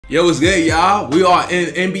Yo, what's good, y'all? We are in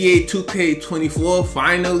NBA 2K24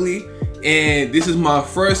 finally, and this is my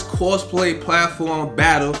first crossplay platform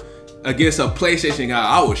battle against a PlayStation guy.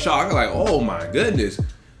 I was shocked. I was like, oh my goodness.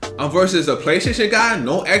 I'm versus a PlayStation guy,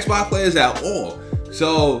 no Xbox players at all.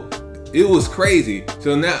 So it was crazy.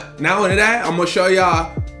 So now into that, I'm gonna show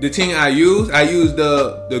y'all the team I used. I used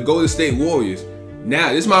the Golden State Warriors. Now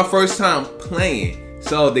this is my first time playing.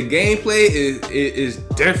 So the gameplay is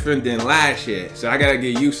different than last year. So I gotta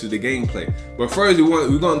get used to the gameplay. But first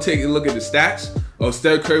we're gonna take a look at the stats of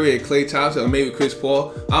Steph Curry and Klay Thompson, or maybe Chris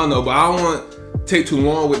Paul. I don't know, but I don't want to take too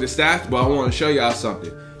long with the stats, but I want to show y'all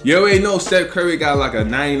something. You already know Steph Curry got like a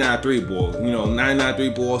 99 3 ball. You know, 99 3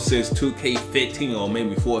 ball since 2K15 or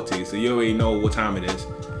maybe 14. So you already know what time it is.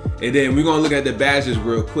 And then we're gonna look at the badges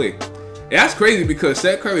real quick. And that's crazy because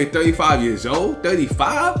Steph Curry 35 years old,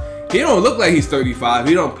 35? He don't look like he's 35.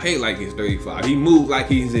 He don't paint like he's 35. He moves like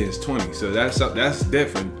he's in his 20s. So that's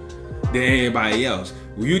different than anybody else.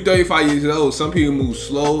 When you 35 years old, some people move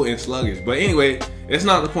slow and sluggish. But anyway, that's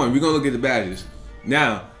not the point. We're gonna look at the badges.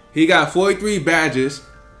 Now, he got 43 badges.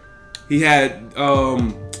 He had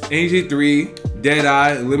NG3,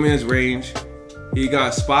 Deadeye, Limitless Range. He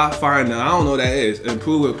got Spot Finder. I don't know what that is.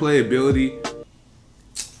 Improved playability.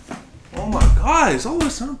 Oh my God, it's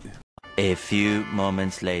always something. A few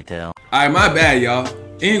moments later. Alright, my bad, y'all.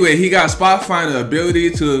 Anyway, he got Spot Finder, ability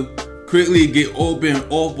to quickly get open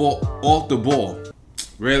off the ball.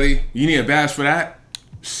 Really? You need a badge for that?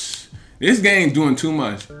 This game doing too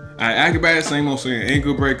much. Alright, acrobatic, same old thing.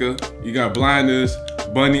 Ankle breaker. You got blinders,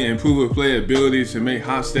 bunny, improved playability to make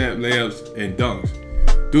hot step layups and dunks.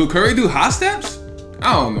 Do Curry do hot steps?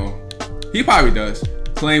 I don't know. He probably does.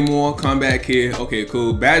 Claymore, comeback kid. Okay,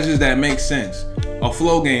 cool. Badges that make sense. A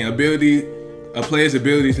flow game, a player's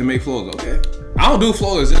ability to make flows. Okay. I don't do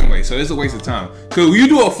floaters anyway, so it's a waste of time. Cause when you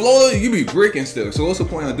do a floater, you be bricking still. So what's the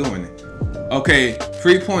point of doing it? Okay,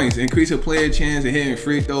 free points, increase a player chance of hitting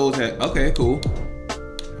free throws. Okay, cool.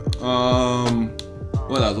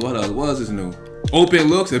 What else? What else is new? Open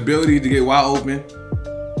looks, ability to get wide open.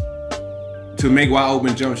 To make wide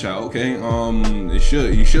open jump shot. Okay. You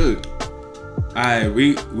should. Alright,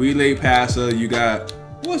 relay passer. You got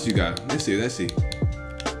what else you got? Let's see.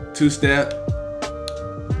 Two-step.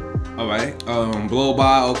 Alright. Blow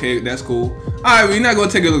by. Okay, that's cool. Alright, we're not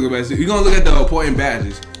gonna take a look at that. We're gonna look at the important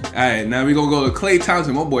badges. Alright, now we're gonna go to Klay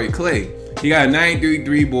Thompson, my boy Klay. He got a 93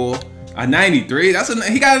 3 ball. A 93? He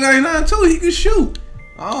got a 99 too. He can shoot.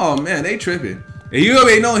 Oh man, they tripping. And you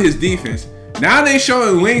already know his defense. Now they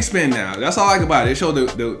showing wingspan now. That's all I like about it. They show the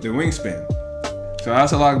wingspan. So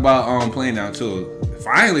that's all I like about playing now too.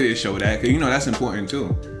 Finally they show that, cause you know that's important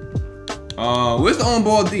too. Where's the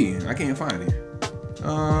on-ball D? I can't find it.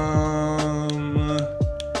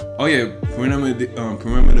 Oh yeah,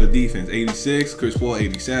 perimeter defense 86, Chris Paul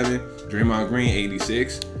 87, Draymond Green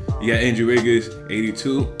 86. You got Andrew Wiggins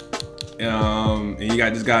 82, and you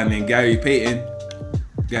got this guy named Gary Payton,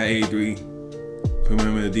 got 83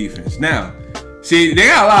 perimeter defense. Now, see, they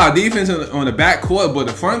got a lot of defense on the back court, but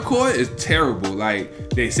the front court is terrible. Like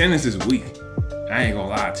their sentence is weak. I ain't gonna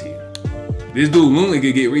lie to you. This dude Looney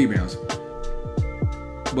could get rebounds.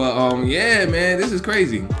 But yeah, man, this is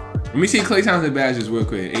crazy. Let me see Klay Thompson badges real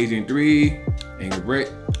quick. Agent 3, ankle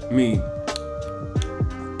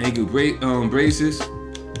braces.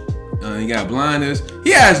 You got blinders.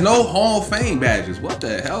 He has no Hall of Fame badges. What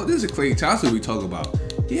the hell? This is Klay Thompson we talk about.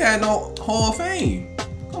 He had no Hall of Fame.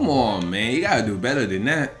 Come on, man. You gotta do better than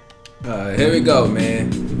that. Here we go, man.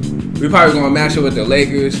 We probably gonna match up with the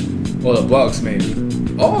Lakers or the Bucks, maybe.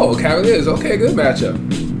 Oh, Cavaliers. Okay, good matchup.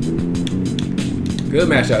 Good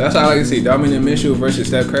matchup. That's all I like to see. Dominant Mitchell versus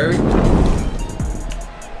Steph Curry.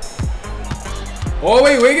 Oh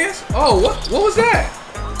wait, Wiggins. Oh, what was that?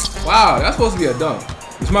 Wow, that's supposed to be a dunk.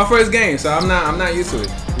 It's my first game, so I'm not used to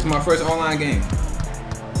it. It's my first online game.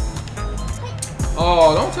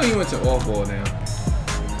 Oh, don't tell me you went to off ball now.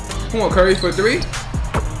 Come on, Curry for 3.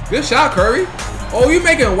 Good shot, Curry. Oh, you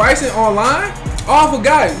making Wyson online? Oh, I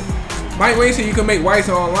forgot. Mike Wayne said you can make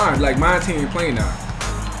Wyson online. Like my team playing now.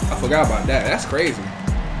 I forgot about that. That's crazy.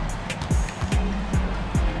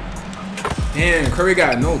 Damn, Curry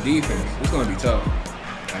got no defense. It's gonna be tough.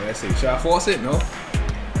 Right, let's see. Should I force it? No.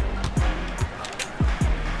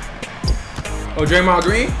 Oh, Draymond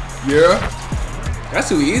Green? Yeah. That's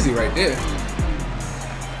too easy right there.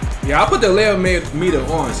 Yeah, I'll put the layer meter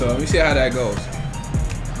on, so let me see how that goes.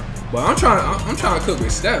 But I'm trying to cook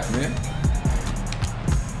with Steph, man.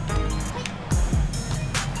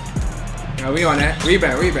 Now we on that.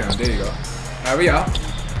 Rebound. There you go. Alright, we out.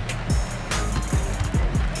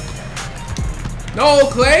 No,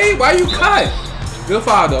 Klay, why you cut? Good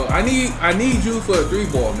foul though. I need you for a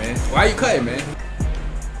 3-ball, man. Why you cutting, man?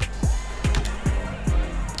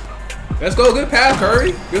 Let's go. Good pass,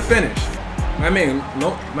 Curry. Good finish. My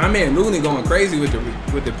man Looney going crazy with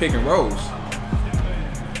the pick and rolls.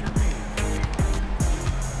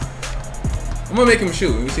 I'm gonna make him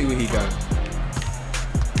shoot. Let me see what he got.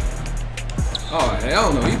 Oh,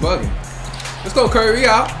 hell no, he bugging. Let's go, Curry,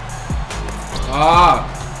 out. Ah,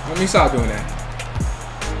 let me stop doing that.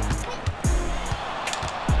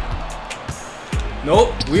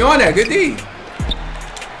 Nope, we on that. Good D.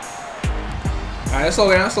 All right, let's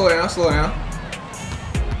slow down, slow down, slow down.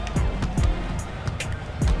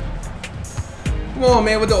 Come on,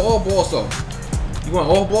 man, with the all ball stuff. You want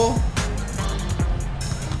all ball?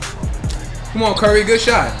 Come on, Curry, good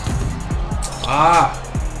shot. Ah.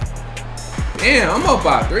 Damn, I'm up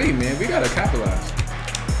by 3, man. We gotta capitalize.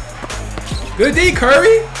 Good D,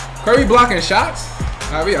 Curry. Curry blocking shots.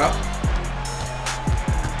 All right, we out.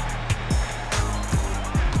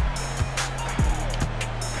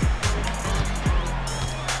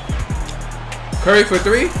 Curry for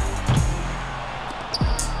 3.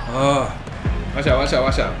 Oh, watch out, watch out,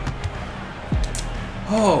 watch out.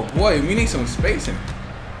 Oh boy, we need some spacing.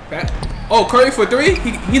 Oh, Curry for 3.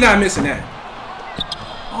 He not missing that.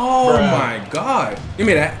 Oh bruh. My God. Give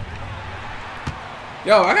me that.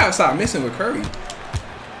 Yo, I gotta stop missing with Curry.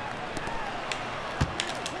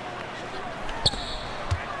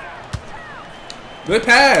 Good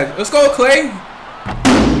pass. Let's go, Klay.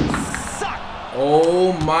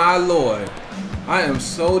 Oh my Lord. I am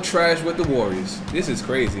so trash with the Warriors. This is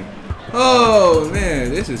crazy. Oh man,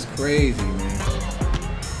 this is crazy, man.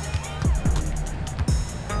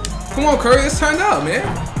 Come on, Curry, let's turn up, man.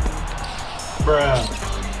 Bruh.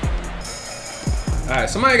 Alright,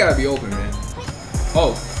 somebody gotta be open, man.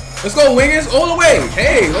 Oh, let's go, Wiggins, all the way.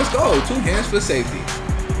 Hey, let's go. 2 hands for safety.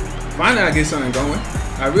 Finally, I get something going.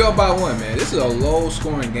 Alright, we up by 1, man. This is a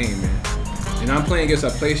low-scoring game, man. And I'm playing against a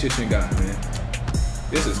PlayStation guy, man.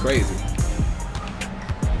 This is crazy.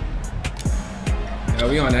 Yeah,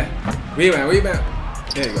 we on that. Rebound, rebound.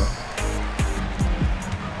 There you go.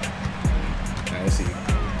 Alright, let's see.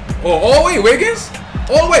 Oh, all the way, Wiggins.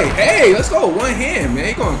 All the way. Hey, let's go. 1 hand, man.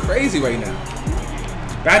 He going crazy right now.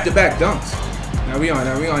 Back-to-back dunks. Now we on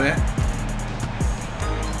that. We on that.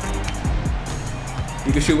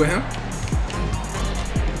 You can shoot with him.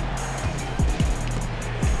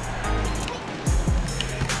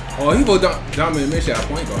 Oh, he both dominant mid shot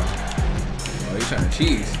point guard. Oh, he's trying to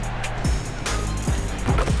cheese.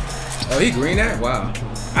 Oh, he green that? Wow.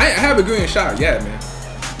 I have a green shot yet, man.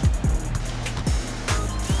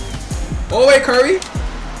 Oh, wait, Curry.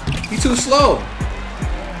 He too slow.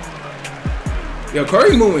 Yo,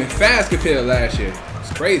 Curry moving fast compared to last year.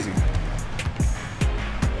 It's crazy.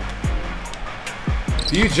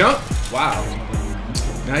 Do you jump? Wow.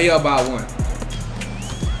 Now he up by 1.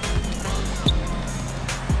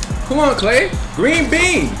 Come on, Klay. Green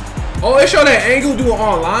bean. Oh, they show that angle do it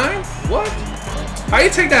online? What? How you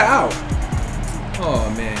take that out? Oh,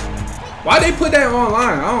 man. Why they put that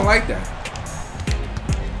online? I don't like that.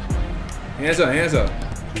 Hands up, hands up.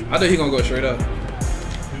 I thought he gonna go straight up.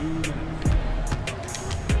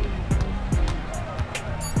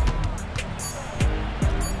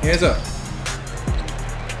 Hands up.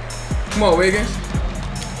 Come on, Wiggins.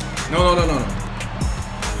 No.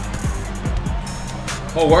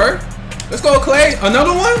 Oh, word? Let's go, Klay.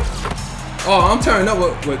 Another one? Oh, I'm turning up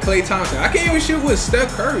with Klay Thompson. I can't even shoot with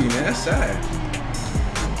Steph Curry, man. That's sad.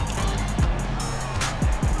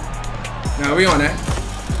 Now we on that.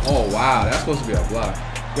 Oh, wow. That's supposed to be a block.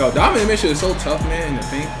 Yo, dominant mission is so tough, man, in the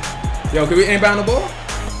paint. Yo, can we inbound the ball?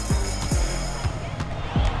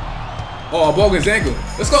 Oh, Bogan's ankle.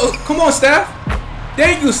 Let's go. Come on, Steph.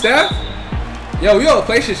 Thank you, Steph. Yo, you're a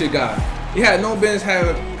PlayStation guy. He had no business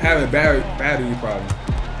having battery problem.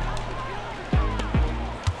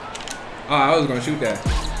 Oh, I was gonna shoot that.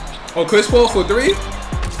 Oh, Chris Paul for 3.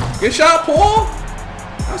 Good shot, Paul.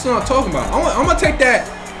 That's what I'm talking about. I'm gonna take that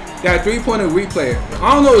 3-pointer replay.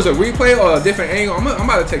 I don't know if it's a replay or a different angle. I'm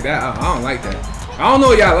about to take that out. I don't like that. I don't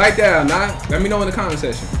know if y'all like that or not. Let me know in the comment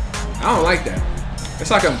section. I don't like that. It's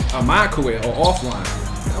like a mind quit or offline.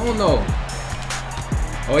 I don't know.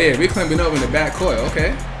 Oh yeah, we clamping up in the back court.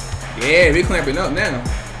 Okay. Yeah, we clamping up now.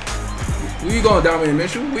 Where you going, Donovan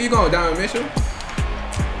Mitchell? Where you going, Donovan Mitchell?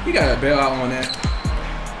 You got a bail out on that.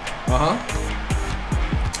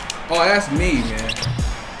 Oh, that's me, man.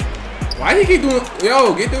 Why he keep doing?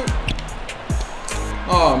 Yo, get the.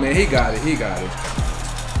 Oh man, he got it. He got it.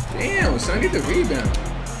 Damn, son, get the rebound.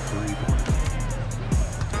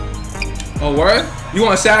 Oh, word? You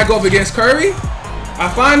want to sag up against Curry?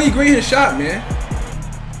 I finally agree his shot, man.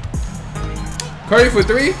 Curry for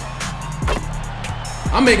 3?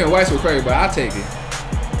 I'm making whites with Curry, but I'll take it.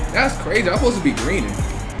 That's crazy. I'm supposed to be greening.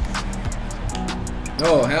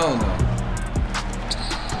 No, hell no.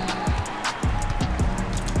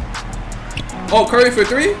 Oh, Curry for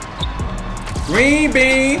 3? Green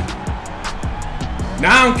bean.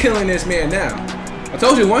 Now I'm killing this man now. I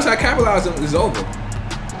told you, once I capitalize him, it's over.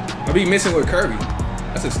 I'll be missing with Curry.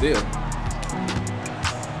 That's a steal.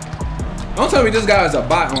 Don't tell me this guy is a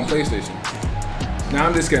bot on PlayStation. Nah,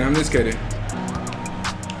 I'm just kidding. I'm just kidding.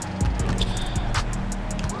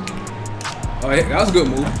 Oh, hey, that was a good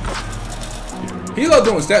move. He loves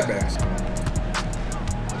doing step backs.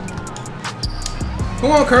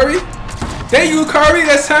 Come on, Curry. There you, Curry.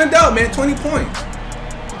 That's timed out, man. 20 points.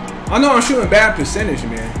 I know I'm shooting bad percentage,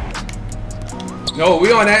 man. No,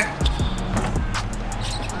 we on that.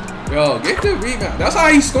 Yo, get the rebound. That's how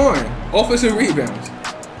he's scoring. Offensive rebounds.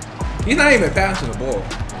 He's not even passing the ball.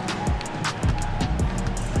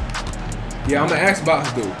 Yeah, I'm an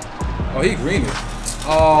Xbox dude. Oh, he greened it.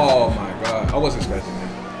 Oh my god. I wasn't expecting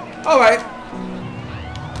that. Alright.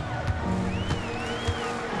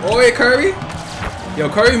 Oh, wait, Curry. Yo,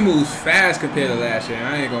 Curry moves fast compared to last year.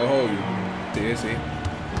 I ain't gonna hold you. See?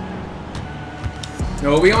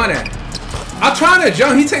 No, we on that. I'm trying to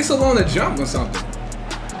jump. He takes so long to jump or something.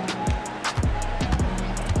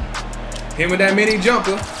 Hit with that mini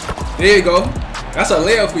jumper. There you go. That's a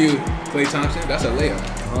layup for you, Klay Thompson. That's a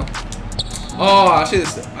layup. Oh, I should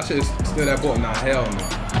have stood that ball. Nah, hell no.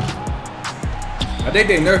 I think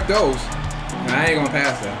they nerfed those. Nah, I ain't gonna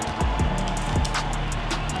pass that.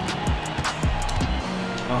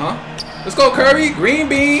 Let's go, Curry. Green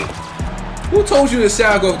bean. Who told you to say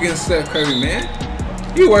I'll go against Steph Curry, man?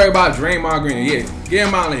 You worry about Draymond Green. Yeah, get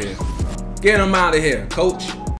him out of here. Get him out of here, coach.